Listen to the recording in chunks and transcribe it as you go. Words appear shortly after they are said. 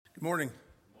Good morning.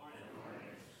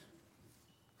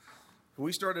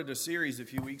 We started a series a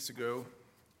few weeks ago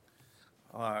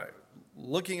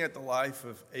looking at the life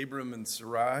of Abram and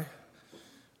Sarai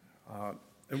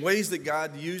and ways that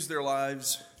God used their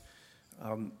lives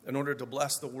in order to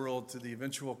bless the world to the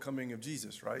eventual coming of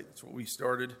Jesus, right? That's what we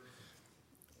started.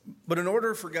 But in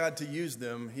order for God to use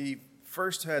them, he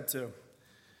first had to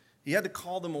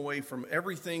call them away from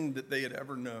everything that they had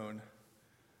ever known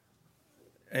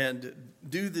and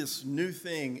do this new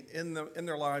thing in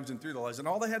their lives and through their lives. And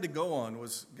all they had to go on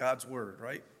was God's word,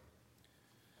 right?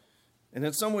 And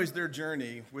in some ways, their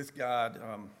journey with God,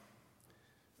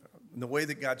 the way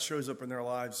that God shows up in their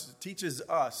lives, teaches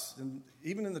us, and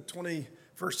even in the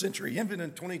 21st century, even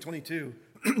in 2022,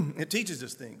 it teaches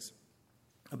us things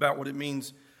about what it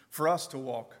means for us to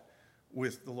walk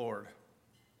with the Lord.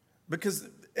 Because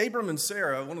Abram and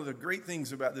Sarah, one of the great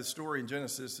things about this story in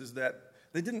Genesis is that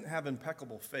they didn't have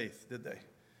impeccable faith, did they?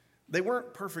 They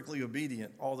weren't perfectly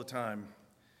obedient all the time.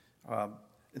 And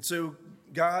so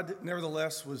God,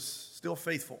 nevertheless, was still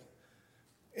faithful.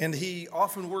 And he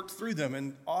often worked through them,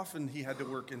 and often he had to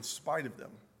work in spite of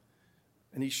them.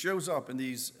 And he shows up in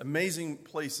these amazing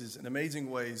places in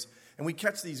amazing ways. And we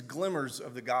catch these glimmers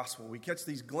of the gospel. We catch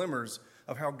these glimmers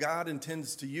of how God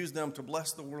intends to use them to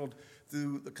bless the world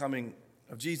through the coming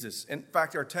of Jesus. In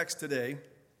fact, our text today,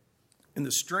 in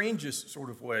the strangest sort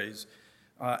of ways,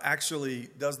 actually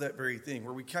does that very thing,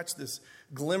 where we catch this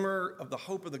glimmer of the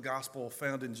hope of the gospel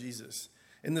found in Jesus,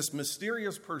 in this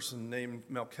mysterious person named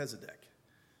Melchizedek.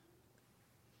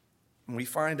 And we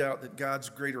find out that God's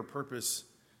greater purpose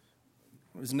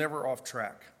is never off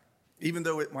track, even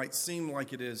though it might seem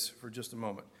like it is for just a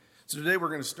moment. So today we're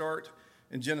going to start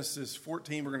in Genesis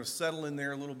 14. We're going to settle in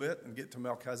there a little bit and get to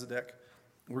Melchizedek.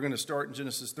 We're going to start in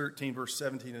Genesis 13, verse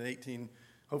 17 and 18.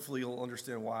 Hopefully you'll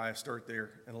understand why I start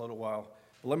there in a little while.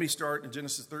 But let me start in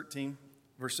Genesis 13,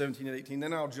 verse 17 and 18.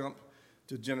 Then I'll jump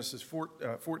to Genesis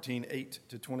 14, 8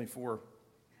 to 24.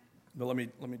 But let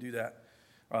me do that.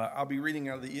 I'll be reading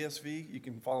out of the ESV. You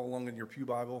can follow along in your pew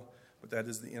Bible, but that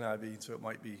is the NIV, so it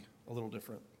might be a little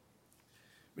different.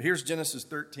 But here's Genesis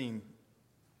 13,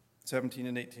 17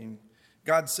 and 18.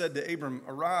 God said to Abram,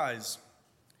 "Arise,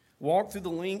 walk through the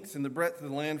length and the breadth of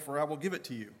the land, for I will give it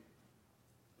to you."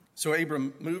 So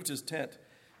Abram moved his tent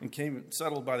and came and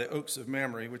settled by the oaks of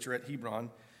Mamre, which are at Hebron,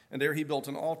 and there he built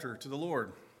an altar to the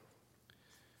Lord.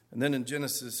 And then in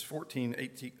Genesis 14,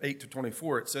 8 to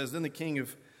 24, it says, "Then the king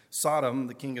of Sodom,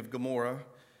 the king of Gomorrah,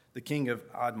 the king of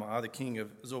Admah, the king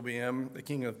of Zobaim, the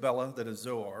king of Bela, that is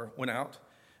Zoar, went out,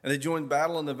 and they joined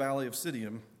battle in the valley of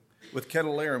Siddim with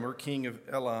Chedorlaomer, king of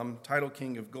Elam, Tidal,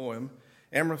 king of Goim,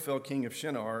 Amraphel, king of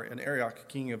Shinar, and Arioch,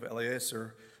 king of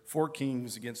Eliezer, 4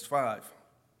 kings against 5.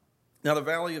 Now the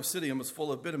valley of Siddim was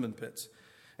full of bitumen pits,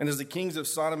 and as the kings of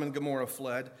Sodom and Gomorrah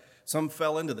fled, some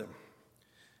fell into them,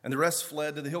 and the rest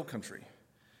fled to the hill country.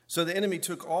 So the enemy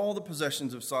took all the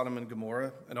possessions of Sodom and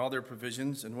Gomorrah and all their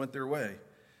provisions and went their way.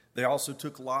 They also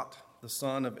took Lot, the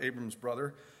son of Abram's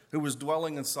brother, who was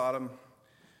dwelling in Sodom,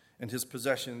 and his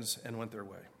possessions, and went their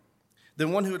way.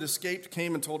 Then one who had escaped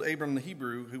came and told Abram the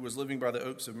Hebrew, who was living by the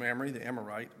oaks of Mamre, the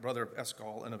Amorite, brother of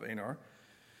Eshcol and of Anar.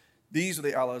 These are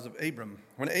the allies of Abram.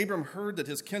 When Abram heard that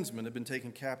his kinsman had been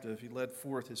taken captive, he led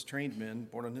forth his trained men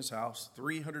born in his house,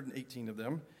 318 of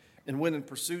them, and went in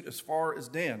pursuit as far as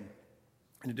Dan.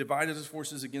 And he divided his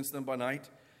forces against them by night,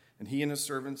 and he and his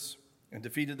servants, and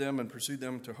defeated them and pursued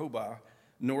them to Hobah,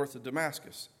 north of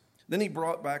Damascus. Then he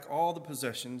brought back all the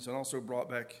possessions, and also brought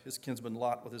back his kinsman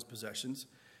Lot with his possessions,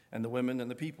 and the women and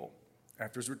the people.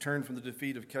 After his return from the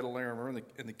defeat of Chedorlaomer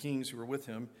and the kings who were with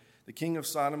him, the king of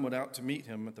Sodom went out to meet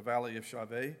him at the valley of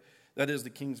Shaveh, that is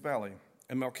the king's valley.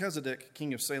 And Melchizedek,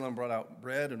 king of Salem, brought out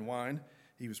bread and wine.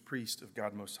 He was priest of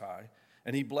God Most High.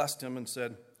 And he blessed him and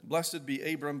said, "Blessed be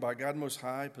Abram by God Most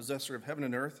High, possessor of heaven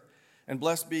and earth. And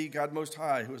blessed be God Most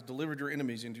High, who has delivered your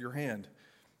enemies into your hand."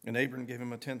 And Abram gave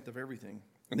him a tenth of everything.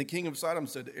 And the king of Sodom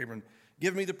said to Abram,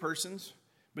 "Give me the persons,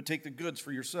 but take the goods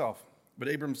for yourself." But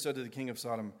Abram said to the king of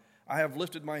Sodom, "I have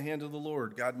lifted my hand to the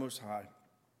Lord, God Most High,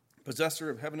 possessor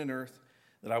of heaven and earth,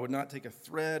 that I would not take a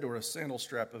thread or a sandal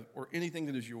strap or anything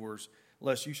that is yours,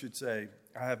 lest you should say,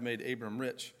 'I have made Abram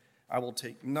rich.' I will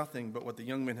take nothing but what the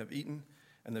young men have eaten,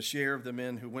 and the share of the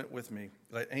men who went with me.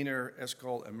 Let Aner,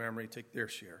 Eshcol, and Mamre take their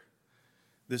share."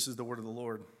 This is the word of the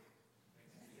Lord.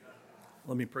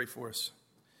 Let me pray for us.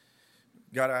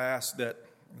 God, I ask that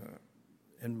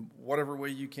in whatever way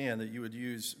you can, that you would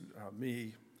use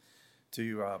me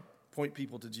to point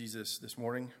people to Jesus this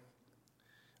morning.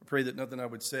 I pray that nothing I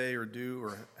would say or do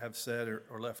or have said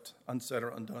or left unsaid or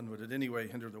undone would in any way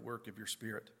hinder the work of your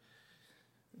Spirit.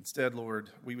 Instead,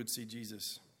 Lord, we would see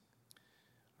Jesus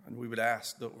And we would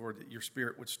ask, Lord, that your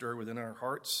Spirit would stir within our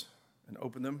hearts and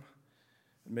open them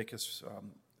and make us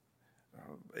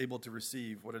able to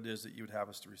receive what it is that you would have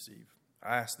us to receive.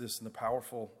 I ask this in the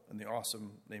powerful and the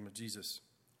awesome name of Jesus.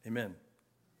 Amen.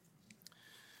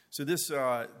 So this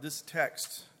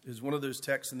text is one of those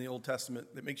texts in the Old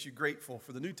Testament that makes you grateful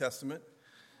for the New Testament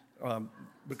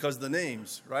because the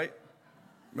names, right?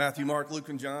 Matthew, Mark, Luke,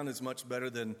 and John is much better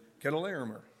than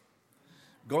Kedorlaomer,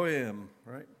 Goyim,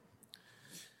 right?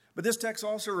 But this text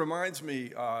also reminds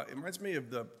me of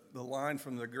the line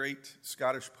from the great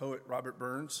Scottish poet Robert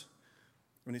Burns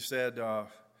when he said,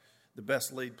 the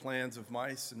best laid plans of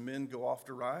mice and men go oft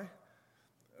awry.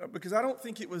 Because I don't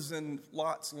think it was in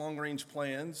Lot's long-range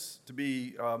plans to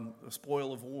be a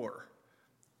spoil of war,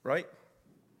 right?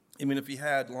 I mean, if he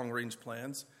had long-range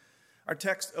plans. Our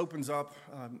text opens up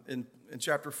in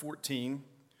chapter 14,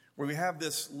 where we have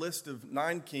this list of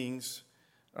 9 kings,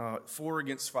 4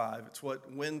 against 5. It's what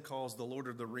Wynne calls the Lord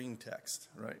of the Ring text,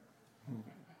 right?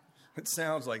 It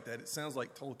sounds like that. It sounds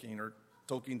like Tolkien, or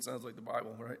Tolkien sounds like the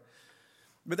Bible, right?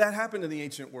 But that happened in the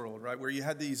ancient world, right, where you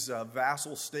had these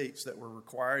vassal states that were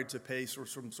required to pay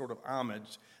some sort of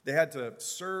homage. They had to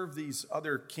serve these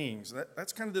other kings.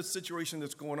 That's kind of the situation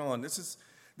that's going on.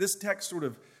 This text sort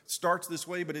of starts this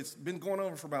way, but it's been going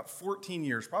on for about 14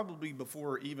 years, probably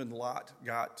before even Lot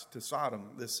got to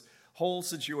Sodom. This whole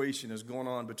situation is going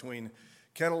on between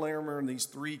Kedorlaomer and these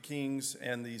 3 kings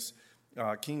and these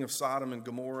king of Sodom and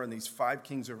Gomorrah and these 5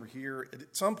 kings over here.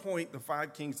 At some point, the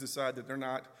 5 kings decide that they're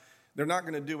not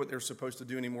going to do what they're supposed to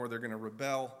do anymore. They're going to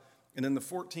rebel. And in the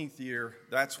 14th year,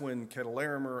 that's when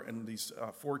Kedorlaomer and these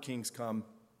 4 kings come,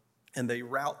 and they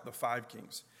rout the 5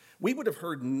 kings. We would have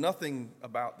heard nothing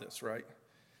about this, right?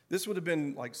 This would have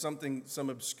been like something some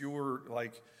obscure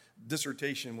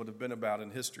dissertation would have been about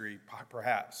in history,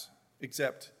 perhaps,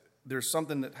 except there's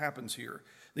something that happens here.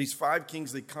 These 5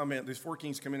 kings, these 4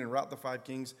 kings come in and rout the 5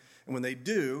 kings, and when they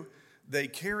do, they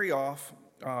carry off,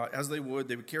 as they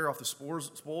would carry off the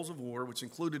spoils of war, which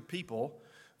included people,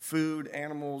 food,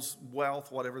 animals,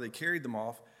 wealth, whatever. They carried them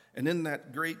off. And in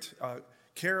that great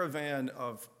caravan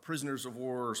of prisoners of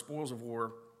war or spoils of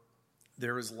war,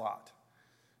 there is Lot.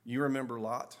 You remember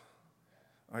Lot?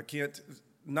 I can't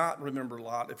not remember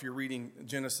Lot if you're reading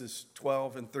Genesis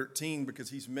 12 and 13 because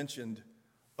he's mentioned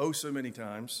so many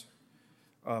times.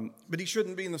 But he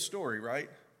shouldn't be in the story, right?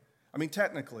 I mean,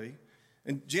 technically.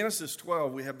 In Genesis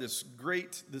 12, we have this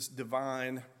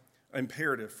divine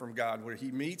imperative from God where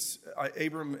he meets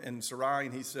Abram and Sarai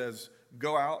and he says,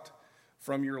 go out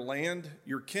from your land,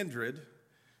 your kindred,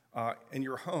 and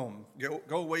your home.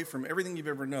 Go away from everything you've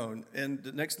ever known. And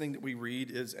the next thing that we read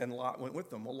is, and Lot went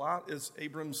with them. Well, Lot is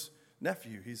Abram's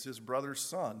nephew. He's his brother's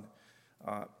son,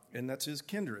 and that's his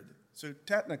kindred. So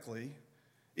technically,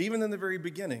 even in the very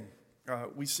beginning,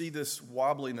 we see this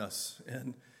wobbliness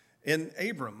in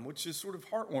Abram, which is sort of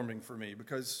heartwarming for me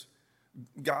because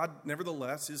God,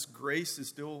 nevertheless, his grace is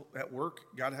still at work.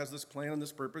 God has this plan and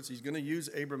this purpose. He's going to use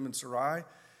Abram and Sarai.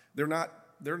 They're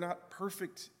not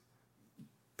perfect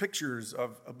pictures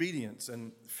of obedience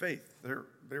and faith.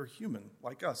 They're human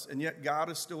like us. And yet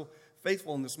God is still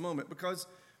faithful in this moment because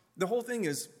the whole thing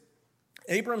is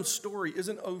Abram's story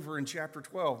isn't over in chapter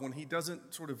 12 when he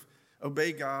doesn't sort of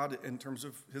obey God in terms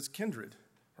of his kindred,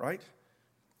 right?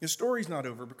 His story's not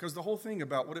over because the whole thing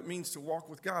about what it means to walk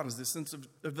with God is this sense of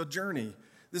the journey,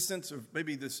 this sense of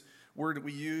maybe this word that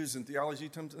we use in theology,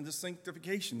 and this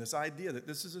sanctification, this idea that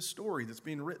this is a story that's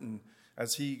being written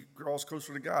as he draws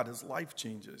closer to God, his life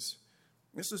changes.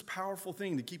 This is a powerful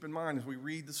thing to keep in mind as we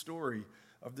read the story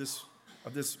of this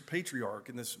patriarch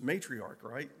and this matriarch,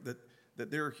 right? That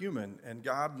they're human and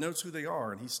God knows who they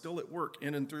are and he's still at work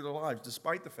in and through their lives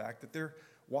despite the fact that they're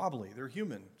wobbly, they're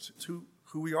human. It's who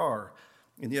we are.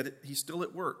 And yet he's still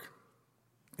at work.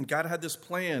 And God had this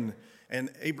plan,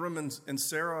 and Abram and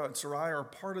Sarah and Sarai are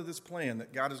part of this plan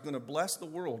that God is going to bless the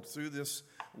world through this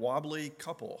wobbly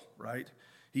couple, right?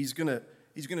 He's going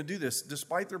to do this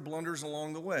despite their blunders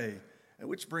along the way,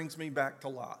 which brings me back to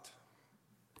Lot.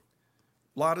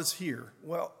 Lot is here.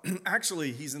 Well,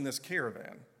 actually, he's in this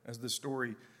caravan as this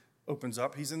story opens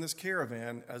up. He's in this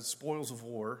caravan as spoils of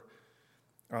war.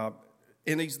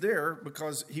 And he's there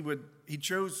because he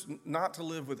chose not to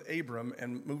live with Abram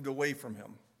and moved away from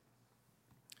him.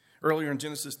 Earlier in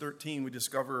Genesis 13, we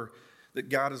discover that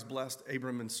God has blessed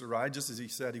Abram and Sarai just as he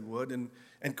said he would.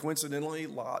 And coincidentally,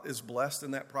 Lot is blessed in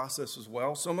that process as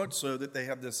well, so much so that they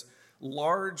have this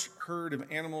large herd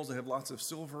of animals. They have lots of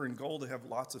silver and gold. They have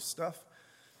lots of stuff.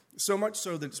 So much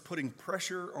so that it's putting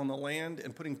pressure on the land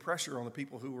and putting pressure on the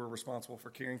people who were responsible for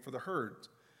caring for the herd.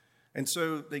 And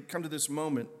so they come to this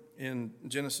moment in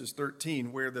Genesis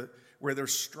 13 where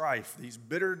there's strife, these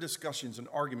bitter discussions and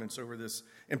arguments over this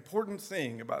important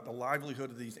thing about the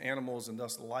livelihood of these animals and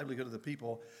thus the livelihood of the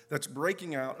people that's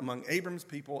breaking out among Abram's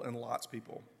people and Lot's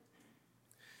people.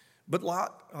 But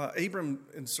Abram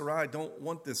and Sarai don't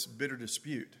want this bitter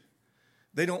dispute.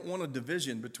 They don't want a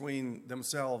division between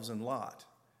themselves and Lot.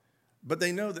 But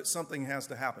they know that something has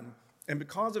to happen. And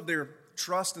because of their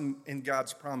trust in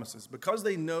God's promises, because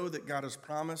they know that God has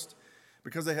promised,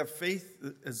 because they have faith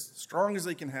as strong as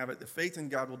they can have it, the faith in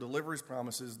God will deliver his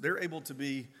promises, they're able to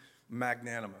be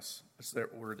magnanimous. That's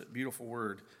that word, that beautiful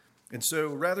word. And so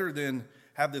rather than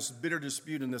have this bitter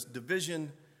dispute and this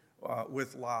division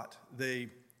with Lot, they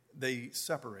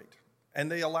separate.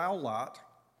 And they allow Lot,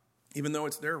 even though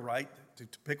it's their right to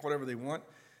pick whatever they want,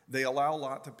 they allow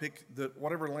Lot to pick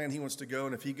whatever land he wants to go.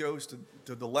 And if he goes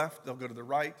to the left, they'll go to the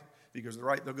right. If he goes to the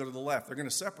right, they'll go to the left. They're going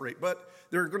to separate, but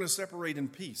they're going to separate in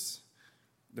peace.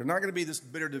 They're not going to be this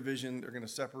bitter division. They're going to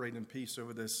separate in peace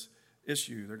over this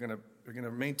issue. They're going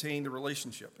to maintain the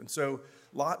relationship. And so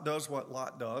Lot does what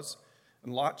Lot does,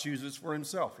 and Lot chooses for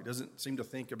himself. He doesn't seem to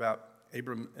think about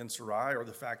Abram and Sarai or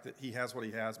the fact that he has what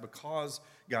he has because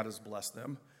God has blessed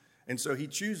them. And so he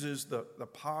chooses the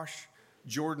posh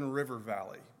Jordan River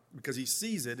Valley because he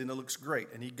sees it and it looks great,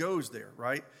 and he goes there,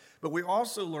 right? But we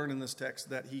also learn in this text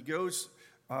that he goes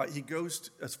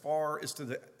as far as to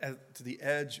the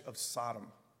edge of Sodom.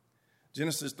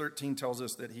 Genesis 13 tells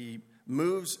us that he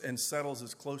moves and settles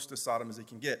as close to Sodom as he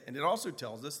can get. And it also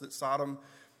tells us that Sodom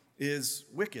is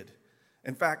wicked.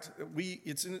 In fact,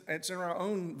 it's in our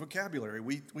own vocabulary.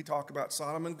 We talk about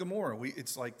Sodom and Gomorrah.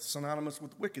 It's like synonymous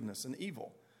with wickedness and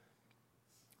evil.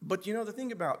 But you know, the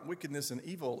thing about wickedness and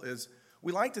evil is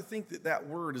we like to think that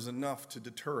word is enough to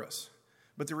deter us.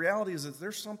 But the reality is that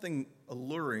there's something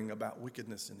alluring about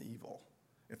wickedness and evil.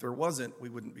 If there wasn't, we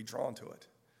wouldn't be drawn to it.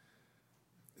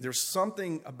 There's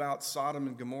something about Sodom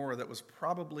and Gomorrah that was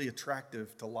probably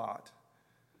attractive to Lot.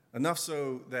 Enough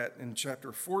so that in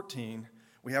chapter 14,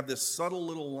 we have this subtle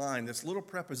little line, this little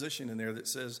preposition in there that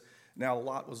says, now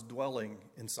Lot was dwelling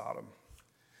in Sodom.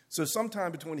 So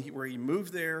sometime between where he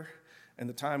moved there and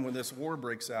the time when this war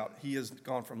breaks out, he has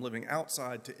gone from living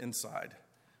outside to inside.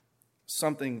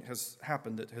 Something has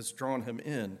happened that has drawn him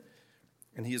in,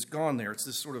 and he has gone there. It's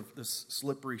this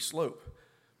slippery slope.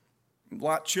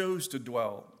 Lot chose to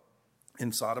dwell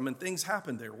in Sodom, and things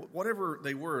happened there. Whatever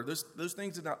they were, those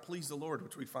things did not please the Lord,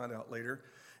 which we find out later.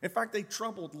 In fact, they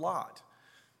troubled Lot.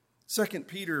 2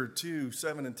 Peter 2,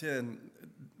 7 and 10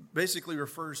 basically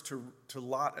refers to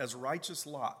Lot as righteous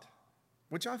Lot,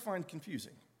 which I find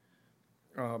confusing.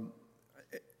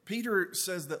 Peter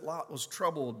says that Lot was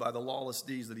troubled by the lawless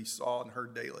deeds that he saw and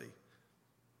heard daily.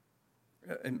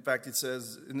 In fact, it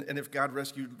says, and if God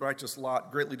rescued righteous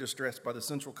Lot, greatly distressed by the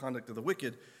sensual conduct of the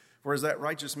wicked, for as that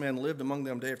righteous man lived among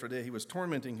them day after day, he was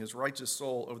tormenting his righteous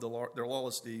soul over their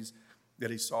lawless deeds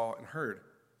that he saw and heard.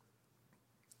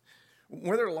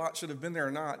 Whether Lot should have been there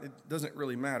or not, it doesn't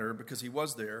really matter because he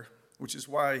was there, which is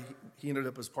why he ended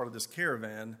up as part of this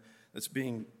caravan that's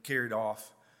being carried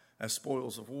off as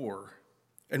spoils of war.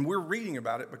 And we're reading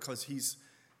about it because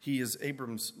he is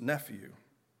Abram's nephew.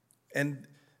 And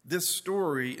this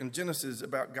story in Genesis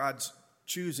about God's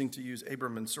choosing to use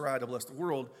Abram and Sarai to bless the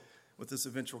world with this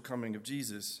eventual coming of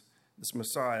Jesus, this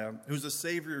Messiah, who's the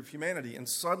Savior of humanity. And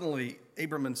suddenly,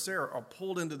 Abram and Sarah are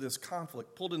pulled into this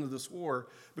conflict, pulled into this war,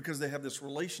 because they have this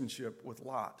relationship with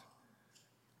Lot.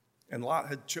 And Lot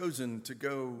had chosen to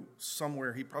go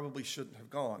somewhere he probably shouldn't have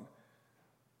gone.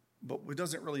 But it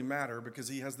doesn't really matter because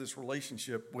he has this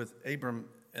relationship with Abram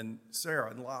and Sarah,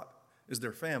 and Lot is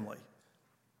their family.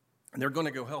 And they're going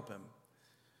to go help him.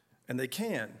 And they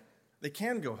can. They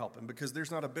can go help him because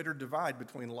there's not a bitter divide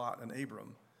between Lot and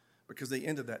Abram because they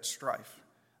ended that strife.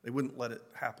 They wouldn't let it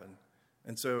happen.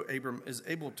 And so Abram is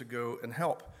able to go and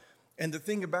help. And the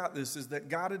thing about this is that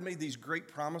God had made these great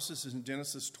promises in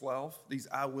Genesis 12, these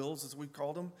I wills as we've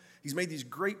called them. He's made these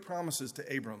great promises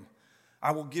to Abram.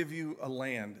 I will give you a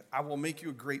land. I will make you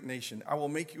a great nation. I will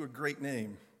make you a great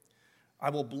name. I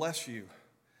will bless you.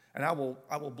 And I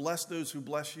will bless those who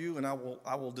bless you, and I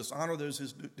will dishonor those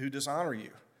who dishonor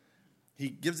you. He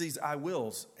gives these I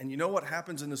wills. And you know what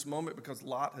happens in this moment because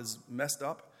Lot has messed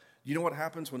up? You know what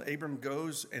happens when Abram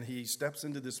goes and he steps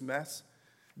into this mess?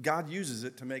 God uses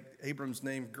it to make Abram's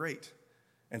name great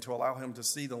and to allow him to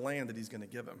see the land that he's going to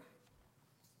give him.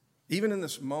 Even in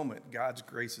this moment, God's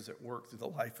grace is at work through the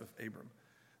life of Abram,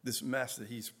 this mess that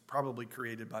he's probably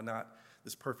created by not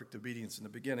this perfect obedience in the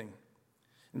beginning.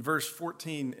 In verse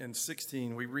 14 and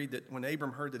 16, we read that when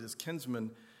Abram heard that his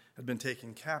kinsman had been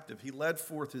taken captive, he led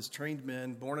forth his trained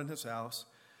men born in his house,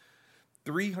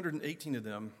 318 of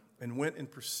them, and went in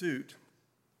pursuit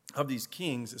of these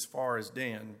kings as far as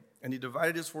Dan. And he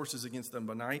divided his forces against them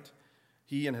by night,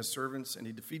 he and his servants, and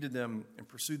he defeated them and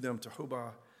pursued them to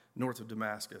Hobah, north of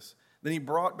Damascus. Then he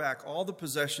brought back all the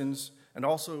possessions and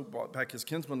also brought back his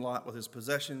kinsman Lot with his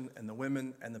possession and the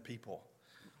women and the people.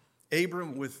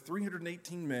 Abram, with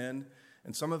 318 men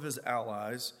and some of his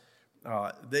allies,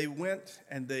 they went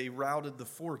and they routed the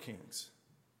four kings.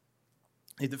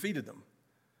 He defeated them.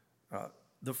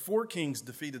 The four kings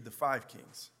defeated the five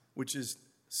kings, which is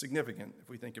significant if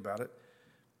we think about it.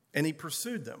 And he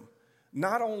pursued them.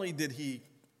 Not only did he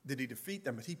defeat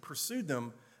them, but he pursued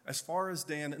them as far as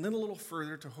Dan, and then a little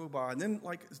further to Hobah, and then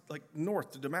like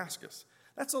north to Damascus.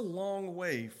 That's a long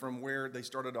way from where they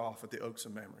started off at the Oaks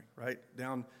of Mamre, right?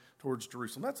 Down towards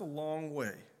Jerusalem. That's a long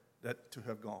way to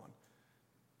have gone.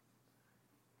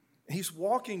 He's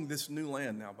walking this new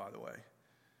land now, by the way.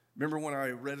 Remember when I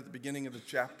read at the beginning of the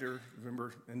chapter,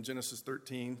 remember in Genesis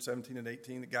 13, 17, and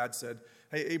 18, that God said,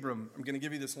 hey, Abram, I'm going to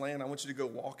give you this land. I want you to go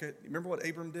walk it. Remember what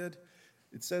Abram did?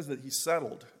 It says that he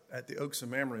settled at the Oaks of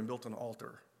Mamre and built an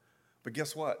altar. But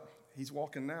guess what? He's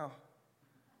walking now,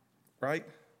 right?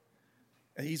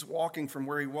 And he's walking from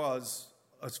where he was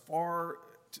as far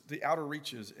to the outer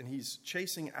reaches, and he's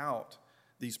chasing out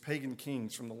these pagan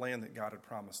kings from the land that God had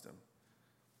promised him.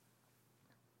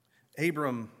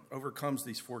 Abram overcomes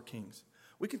these four kings.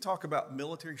 We can talk about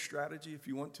military strategy if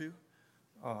you want to.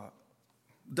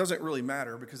 Doesn't really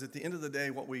matter, because at the end of the day,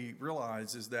 what we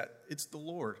realize is that it's the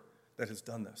Lord that has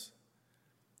done this.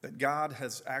 That God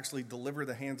has actually delivered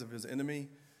the hands of his enemy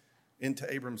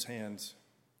into Abram's hands.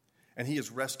 And he has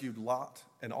rescued Lot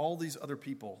and all these other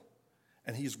people,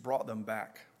 and he's brought them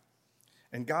back.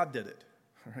 And God did it,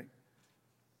 all right?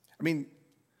 I mean,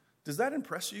 does that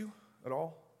impress you at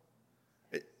all?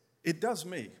 It does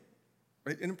me.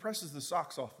 Right? It impresses the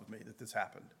socks off of me that this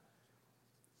happened.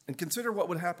 And consider what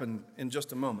would happen in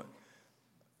just a moment.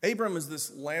 Abram is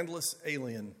this landless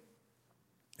alien.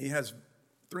 He has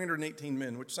 318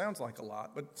 men, which sounds like a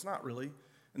lot, but it's not really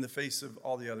in the face of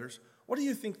all the others. What do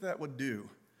you think that would do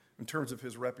in terms of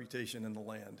his reputation in the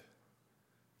land?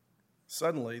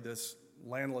 Suddenly, this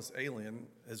landless alien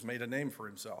has made a name for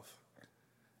himself.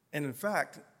 And in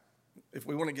fact, if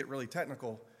we want to get really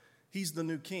technical, he's the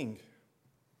new king.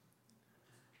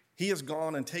 He has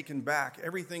gone and taken back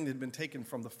everything that had been taken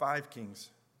from the five kings.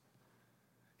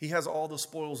 He has all the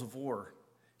spoils of war.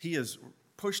 He has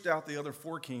pushed out the other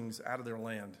four kings out of their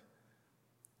land.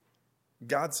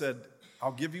 God said,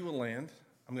 I'll give you a land,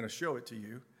 I'm going to show it to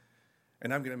you,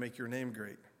 and I'm going to make your name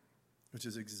great, which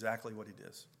is exactly what he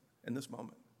does in this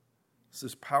moment. It's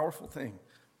this powerful thing.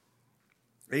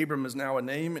 Abram is now a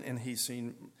name, and he's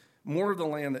seen more of the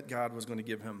land that God was going to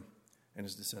give him and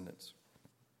his descendants.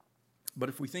 But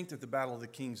if we think that the battle of the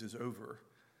kings is over,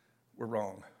 we're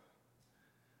wrong.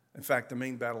 In fact, the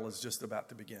main battle is just about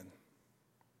to begin.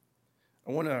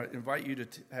 I want to invite you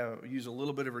to use a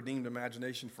little bit of redeemed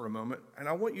imagination for a moment, and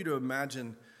I want you to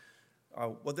imagine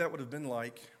what that would have been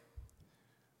like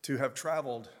to have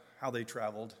traveled how they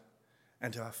traveled,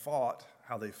 and to have fought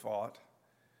how they fought,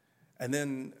 and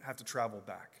then have to travel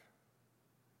back.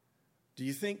 Do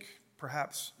you think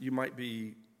perhaps you might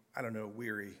be,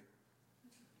 weary,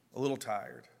 a little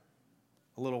tired,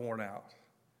 a little worn out,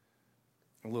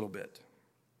 a little bit?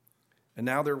 And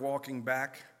now they're walking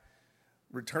back,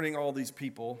 returning all these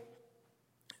people,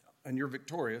 and you're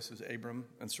victorious as Abram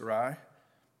and Sarai.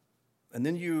 And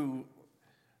then you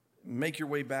make your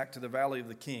way back to the Valley of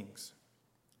the Kings.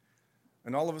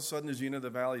 And all of a sudden, as you enter the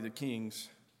Valley of the Kings,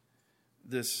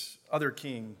 this other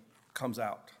king comes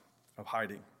out of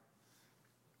hiding.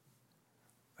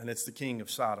 And it's the king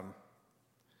of Sodom.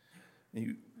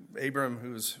 Abram,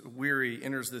 who's weary,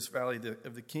 enters this Valley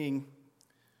of the King.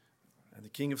 And the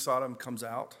king of Sodom comes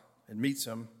out and meets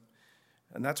him.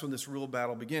 And that's when this real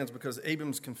battle begins, because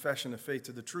Abram's confession of faith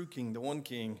to the true king, the one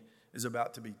king, is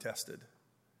about to be tested.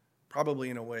 Probably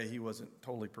in a way he wasn't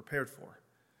totally prepared for.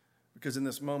 Because in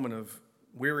this moment of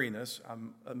weariness,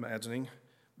 I'm imagining,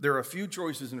 there are a few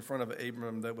choices in front of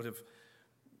Abram that would have,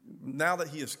 now that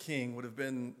he is king, would have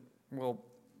been,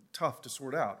 tough to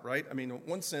sort out, right? I mean, in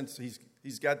one sense,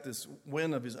 he's got this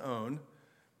win of his own.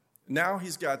 Now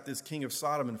he's got this king of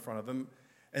Sodom in front of him.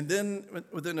 And then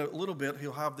within a little bit,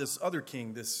 he'll have this other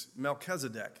king, this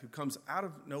Melchizedek, who comes out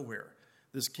of nowhere,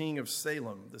 this king of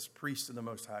Salem, this priest of the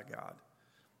Most High God.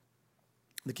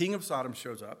 The king of Sodom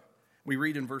shows up. We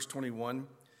read in verse 21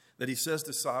 that he says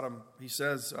to Sodom,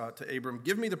 to Abram,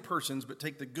 give me the persons, but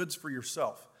take the goods for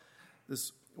yourself.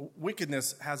 This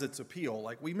wickedness has its appeal.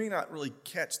 Like, we may not really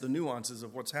catch the nuances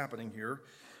of what's happening here.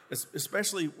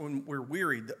 especially when we're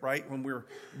wearied, right? When we're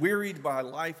wearied by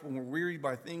life, when we're wearied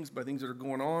by things that are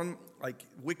going on, like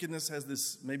wickedness has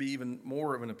this maybe even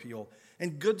more of an appeal.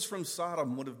 And goods from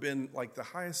Sodom would have been like the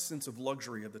highest sense of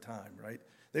luxury of the time, right?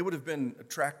 They would have been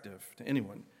attractive to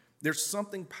anyone. There's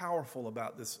something powerful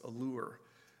about this allure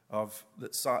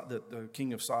that the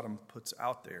king of Sodom puts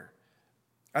out there.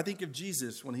 I think of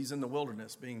Jesus when he's in the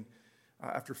wilderness, being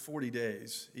after 40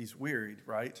 days, he's wearied,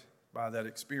 right, by that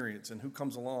experience. And who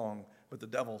comes along but the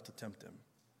devil to tempt him?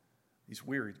 He's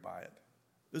wearied by it.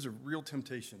 Those are real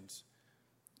temptations.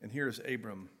 And here is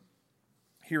Abram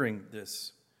hearing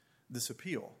this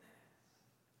appeal.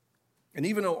 And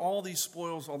even though all these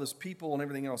spoils, all this people and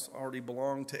everything else already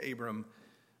belonged to Abram,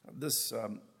 this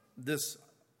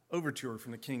overture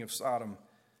from the king of Sodom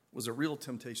was a real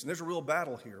temptation. There's a real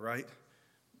battle here, right?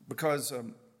 Because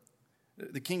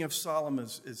the king of Sodom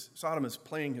is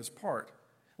playing his part.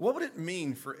 What would it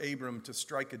mean for Abram to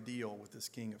strike a deal with this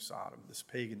king of Sodom, this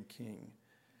pagan king?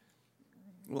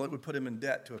 Well, it would put him in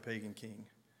debt to a pagan king.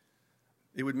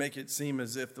 It would make it seem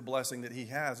as if the blessing that he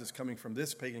has is coming from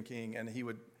this pagan king, and he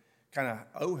would kind of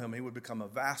owe him. He would become a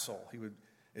vassal.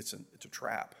 It's a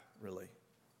trap, really.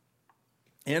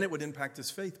 And it would impact his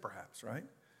faith, perhaps, right?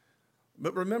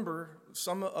 But remember,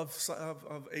 some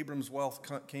of Abram's wealth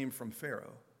came from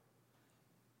Pharaoh.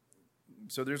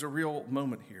 So there's a real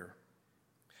moment here.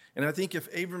 And I think if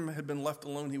Abram had been left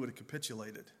alone, he would have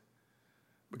capitulated.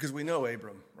 Because we know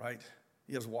Abram, right?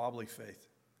 He has wobbly faith.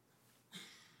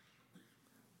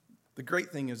 The great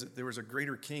thing is that there was a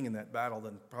greater king in that battle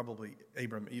than probably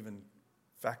Abram even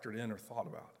factored in or thought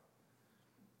about.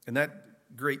 And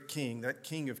that great king, that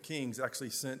king of kings,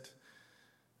 actually sent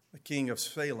the king of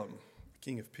Salem, the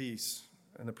king of peace,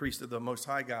 and the priest of the Most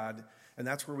High God. And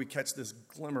that's where we catch this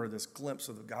glimmer, this glimpse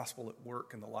of the gospel at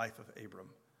work in the life of Abram.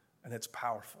 And it's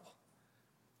powerful.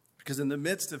 Because in the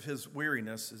midst of his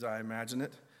weariness, as I imagine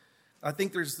it, I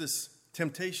think there's this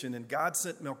temptation, and God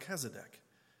sent Melchizedek,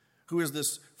 who is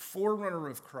this forerunner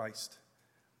of Christ,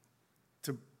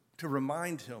 to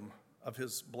remind him of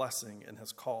his blessing and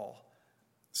his call,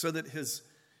 so that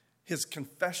his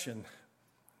confession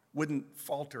wouldn't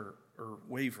falter or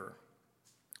waver.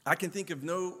 I can think of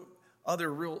no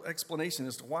other real explanation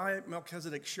as to why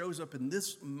Melchizedek shows up in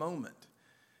this moment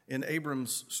in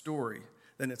Abram's story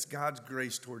than it's God's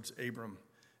grace towards Abram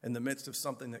in the midst of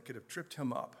something that could have tripped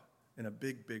him up in a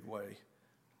big, big way.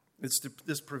 It's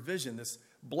this provision, this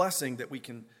blessing that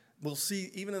we'll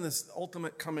see even in this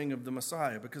ultimate coming of the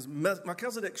Messiah, because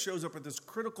Melchizedek shows up at this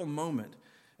critical moment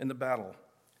in the battle.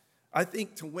 I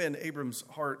think to win Abram's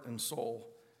heart and soul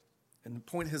and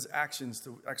point his actions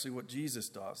to actually what Jesus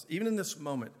does, even in this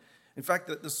moment. In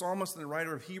fact, the psalmist and the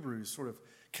writer of Hebrews sort of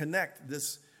connect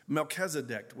this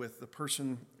Melchizedek with the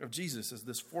person of Jesus as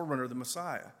this forerunner of the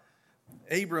Messiah.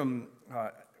 Abram,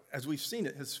 as we've seen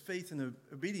it, his faith and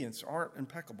obedience aren't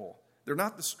impeccable. They're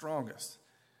not the strongest.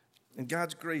 And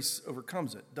God's grace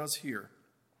overcomes it, does here.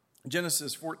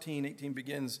 Genesis 14:18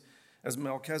 begins as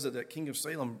Melchizedek, king of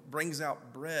Salem, brings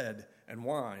out bread and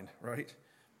wine, right?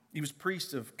 He was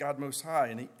priest of God Most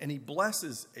High, and he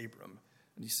blesses Abram.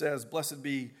 And he says, "Blessed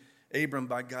be Abram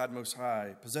by God Most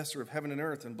High, possessor of heaven and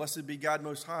earth, and blessed be God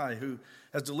Most High, who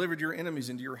has delivered your enemies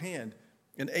into your hand."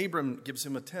 And Abram gives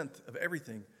him a tenth of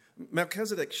everything.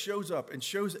 Melchizedek shows up and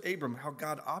shows Abram how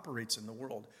God operates in the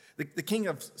world. The king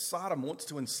of Sodom wants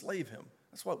to enslave him.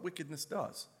 That's what wickedness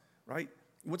does, right?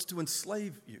 It wants to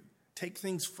enslave you, take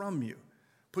things from you,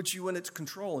 put you in its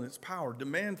control and its power,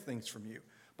 demand things from you.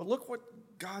 But look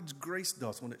what God's grace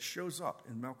does when it shows up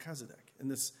in Melchizedek, in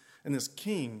this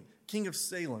king of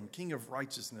Salem, king of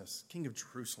righteousness, king of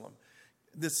Jerusalem,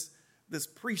 this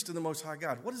priest of the Most High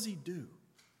God. What does he do?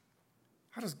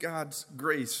 How does God's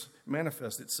grace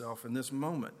manifest itself in this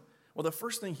moment? Well, the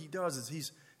first thing he does is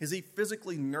he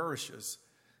physically nourishes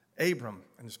Abram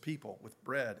and his people with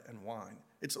bread and wine.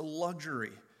 It's a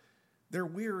luxury. They're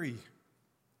weary.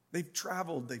 They've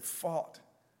traveled. They've fought.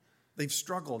 They've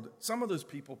struggled. Some of those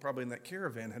people probably in that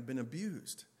caravan had been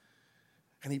abused.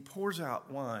 And he pours out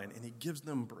wine and he gives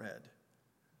them bread.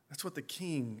 That's what the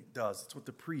king does. That's what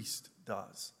the priest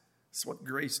does. It's what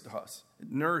grace does.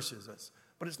 It nourishes us.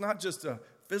 But it's not just a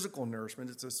physical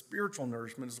nourishment, it's a spiritual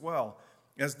nourishment as well.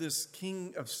 As this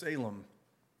king of Salem,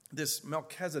 this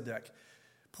Melchizedek,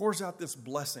 pours out this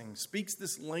blessing, speaks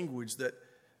this language that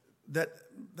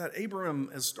Abram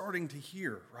is starting to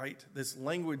hear, right? This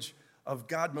language of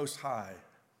God Most High.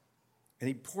 And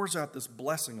he pours out this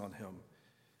blessing on him.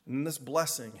 And in this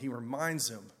blessing, he reminds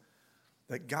him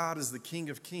that God is the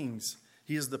King of Kings.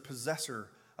 He is the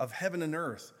possessor of heaven and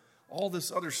earth. All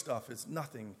this other stuff is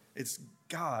nothing. It's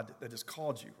God that has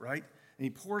called you, right? And he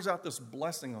pours out this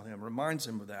blessing on him, reminds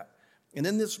him of that. And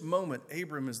in this moment,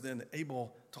 Abram is then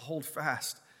able to hold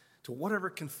fast to whatever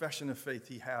confession of faith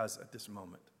he has at this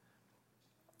moment.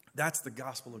 That's the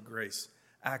gospel of grace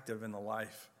active in the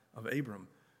life of Abram,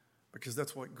 because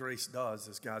that's what grace does,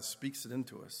 is God speaks it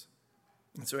into us.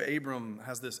 And so Abram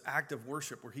has this act of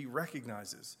worship where he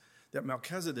recognizes that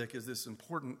Melchizedek is this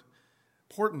important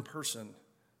person,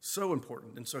 so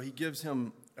important. And so he gives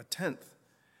him a tenth.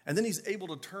 And then he's able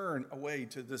to turn away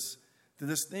to this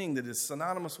thing that is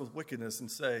synonymous with wickedness and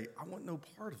say, I want no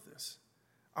part of this.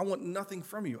 I want nothing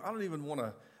from you. I don't even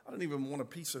want a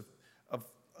piece of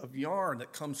yarn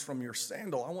that comes from your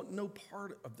sandal. I want no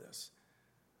part of this,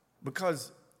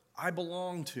 because I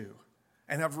belong to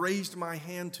and have raised my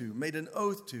hand to, made an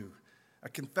oath to, a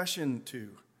confession to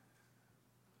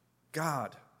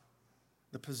God,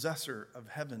 the possessor of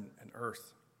heaven and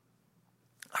earth.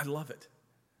 I love it,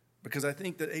 because I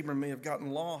think that Abram may have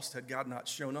gotten lost had God not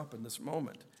shown up in this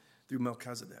moment through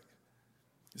Melchizedek.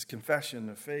 His confession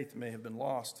of faith may have been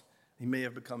lost. He may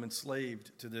have become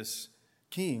enslaved to this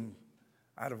king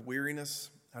out of weariness,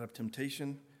 out of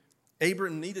temptation.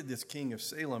 Abram needed this king of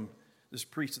Salem, this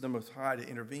priest of the Most High, to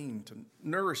intervene, to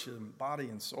nourish him, body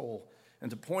and soul, and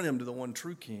to point him to the one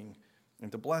true king,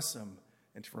 and to bless him,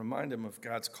 and to remind him of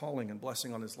God's calling and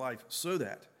blessing on his life, so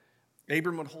that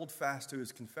Abram would hold fast to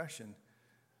his confession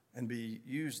and be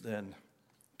used then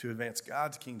to advance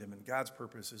God's kingdom and God's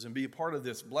purposes and be a part of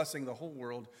this, blessing the whole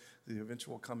world through the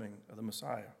eventual coming of the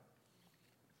Messiah.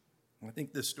 And I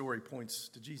think this story points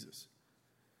to Jesus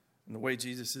and the way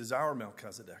Jesus is our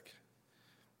Melchizedek.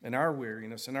 In our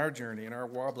weariness, in our journey, in our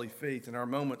wobbly faith, in our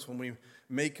moments when we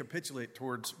may capitulate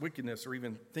towards wickedness or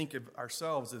even think of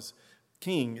ourselves as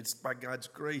king, it's by God's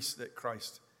grace that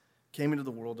Christ came into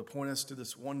the world to point us to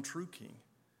this one true king,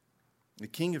 the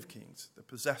King of Kings, the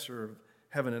possessor of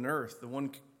heaven and earth, the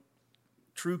one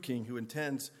true king who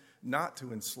intends not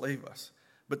to enslave us,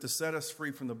 but to set us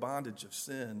free from the bondage of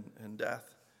sin and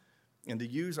death, and to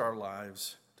use our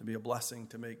lives to be a blessing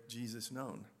to make Jesus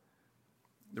known.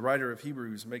 The writer of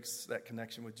Hebrews makes that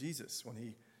connection with Jesus when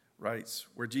he writes,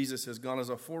 where Jesus has gone as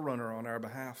a forerunner on our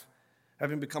behalf,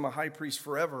 having become a high priest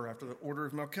forever after the order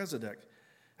of Melchizedek,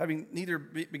 having neither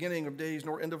beginning of days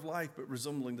nor end of life, but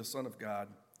resembling the Son of God.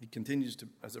 He continues to,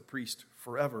 as a priest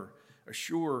forever, a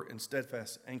sure and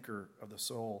steadfast anchor of the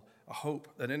soul, a hope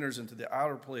that enters into the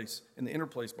outer place, in the inner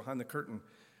place behind the curtain,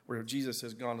 where Jesus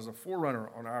has gone as a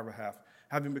forerunner on our behalf,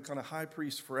 having become a high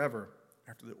priest forever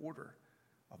after the order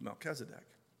of Melchizedek.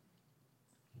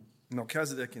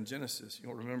 Melchizedek in Genesis,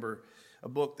 you'll remember a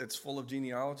book that's full of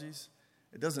genealogies.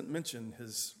 It doesn't mention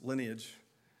his lineage,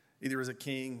 either as a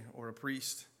king or a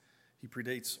priest. He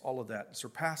predates all of that,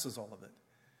 surpasses all of it.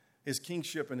 His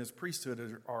kingship and his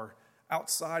priesthood are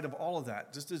outside of all of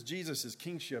that, just as Jesus'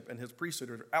 kingship and his priesthood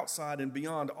are outside and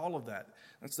beyond all of that.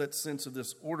 That's that sense of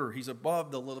this order. He's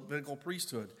above the Levitical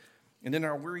priesthood. And in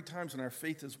our weary times when our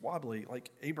faith is wobbly,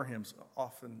 like Abraham's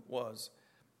often was,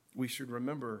 we should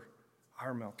remember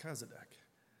our Melchizedek,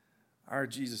 our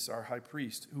Jesus, our high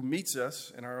priest, who meets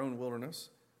us in our own wilderness,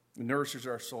 who nourishes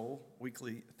our soul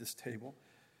weekly at this table,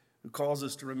 who calls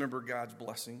us to remember God's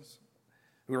blessings,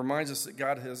 who reminds us that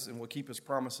God has and will keep his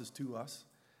promises to us,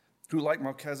 who, like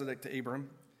Melchizedek to Abram,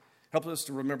 helps us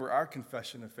to remember our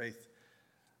confession of faith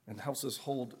and helps us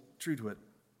hold true to it.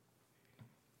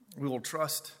 We will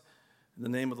trust in the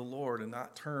name of the Lord and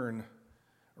not turn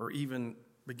or even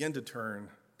begin to turn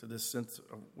to this sense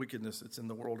of wickedness that's in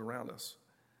the world around us.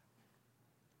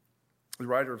 The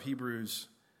writer of Hebrews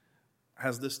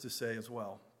has this to say as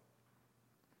well.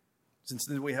 Since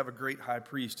then we have a great high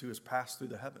priest who has passed through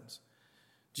the heavens,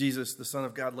 Jesus, the Son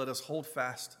of God, let us hold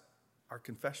fast our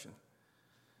confession.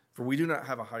 For we do not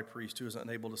have a high priest who is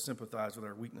unable to sympathize with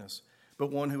our weakness,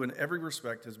 but one who in every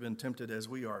respect has been tempted as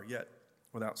we are, yet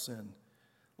without sin.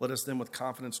 Let us then with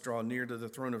confidence draw near to the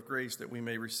throne of grace, that we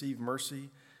may receive mercy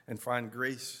and find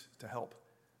grace to help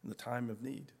in the time of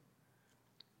need.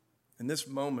 In this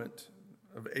moment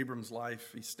of Abram's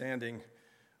life, he's standing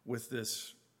with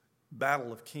this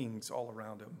battle of kings all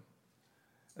around him.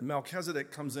 And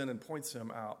Melchizedek comes in and points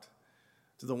him out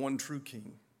to the one true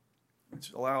king,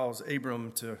 which allows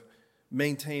Abram to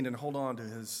maintain and hold on to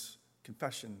his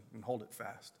confession and hold it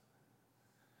fast.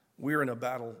 We're in a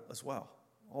battle as well,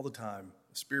 all the time,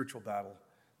 a spiritual battle.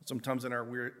 Sometimes in our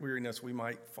weariness, we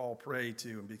might fall prey to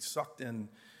and be sucked in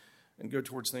and go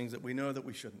towards things that we know that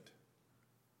we shouldn't.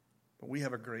 But we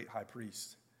have a great high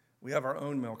priest. We have our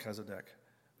own Melchizedek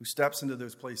who steps into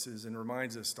those places and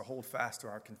reminds us to hold fast to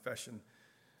our confession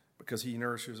because he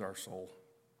nourishes our soul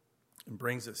and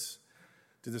brings us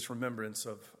to this remembrance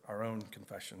of our own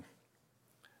confession.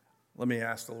 Let me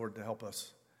ask the Lord to help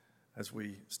us as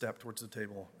we step towards the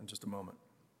table in just a moment.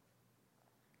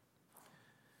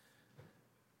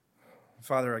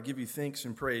 Father, I give you thanks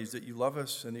and praise that you love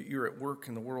us and that you're at work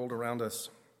in the world around us,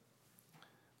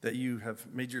 that you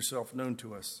have made yourself known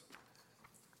to us.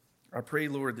 I pray,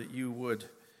 Lord, that you would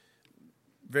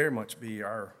very much be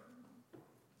our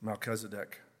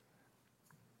Melchizedek,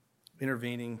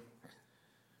 intervening,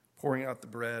 pouring out the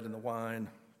bread and the wine,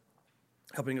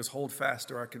 helping us hold fast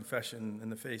to our confession in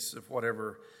the face of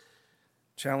whatever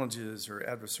challenges or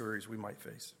adversaries we might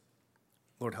face.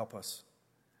 Lord, help us.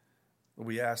 Lord,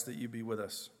 we ask that you be with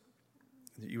us,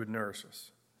 that you would nourish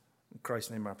us. In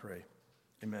Christ's name I pray.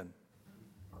 Amen.